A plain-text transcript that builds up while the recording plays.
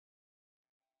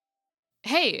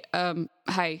Hey,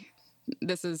 hi.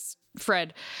 This is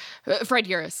Fred. Fred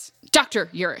Uris. Dr.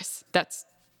 Uris. That's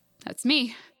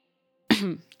me.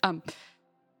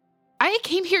 I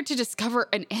came here to discover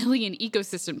an alien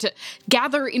ecosystem, to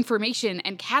gather information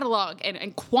and catalog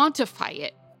and quantify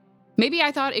it. Maybe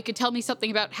I thought it could tell me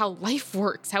something about how life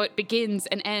works, how it begins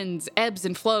and ends, ebbs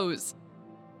and flows.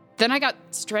 Then I got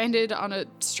stranded on a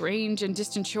strange and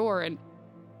distant shore, and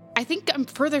I think I'm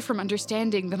further from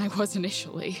understanding than I was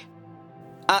initially.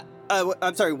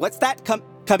 I'm sorry, what's that? Come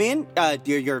in?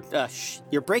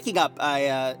 You're breaking up.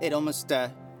 It almost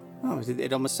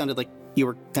sounded like you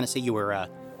were gonna say you were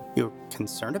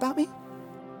concerned about me?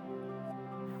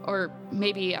 Or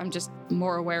maybe I'm just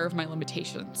more aware of my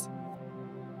limitations.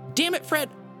 Damn it, Fred!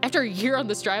 After a year on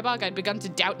the Strybog, I'd begun to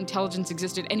doubt intelligence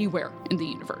existed anywhere in the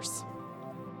universe.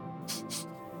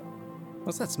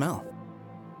 What's that smell?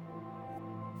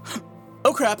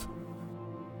 Oh, crap!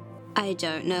 I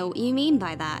don't know what you mean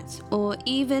by that, or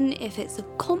even if it's a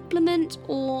compliment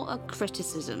or a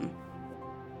criticism.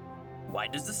 Why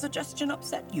does the suggestion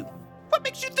upset you? What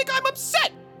makes you think I'm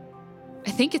upset?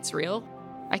 I think it's real.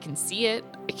 I can see it.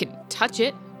 I can touch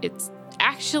it. It's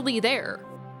actually there.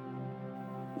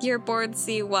 Your boards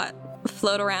see what?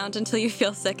 Float around until you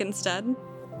feel sick instead?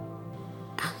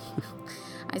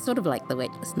 I sort of like the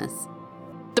weightlessness.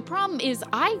 The problem is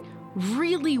I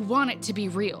really want it to be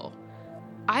real.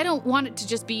 I don't want it to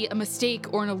just be a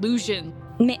mistake or an illusion.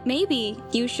 Maybe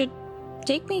you should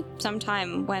take me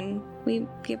sometime when we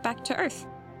get back to Earth.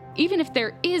 Even if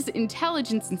there is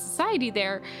intelligence and society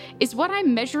there, is what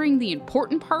I'm measuring the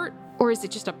important part, or is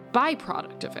it just a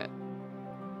byproduct of it?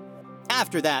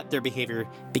 After that, their behavior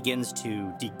begins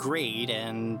to degrade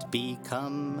and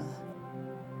become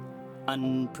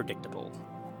unpredictable.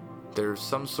 There's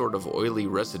some sort of oily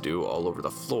residue all over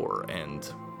the floor and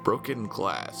broken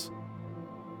glass.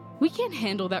 We can't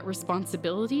handle that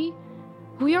responsibility.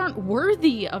 We aren't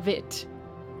worthy of it.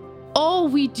 All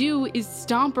we do is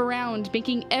stomp around,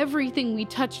 making everything we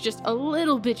touch just a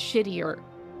little bit shittier.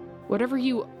 Whatever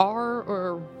you are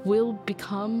or will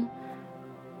become,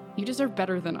 you deserve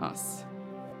better than us.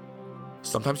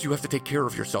 Sometimes you have to take care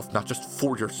of yourself, not just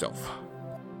for yourself.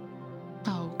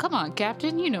 Oh, come on,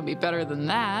 Captain. You know me better than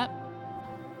that.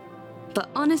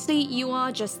 But honestly, you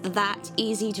are just that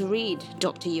easy to read,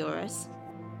 Dr. Uris.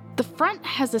 The front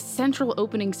has a central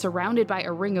opening surrounded by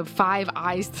a ring of 5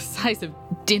 eyes the size of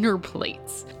dinner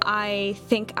plates. I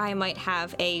think I might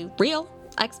have a real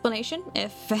explanation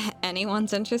if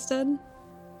anyone's interested.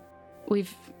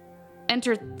 We've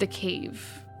entered the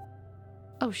cave.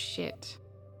 Oh, shit.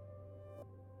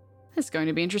 This is going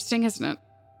to be interesting, isn't it?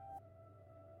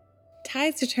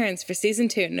 Tides returns for Season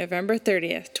 2, November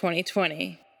 30th,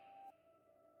 2020.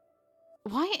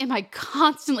 Why am I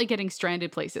constantly getting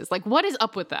stranded places? Like, what is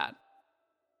up with that?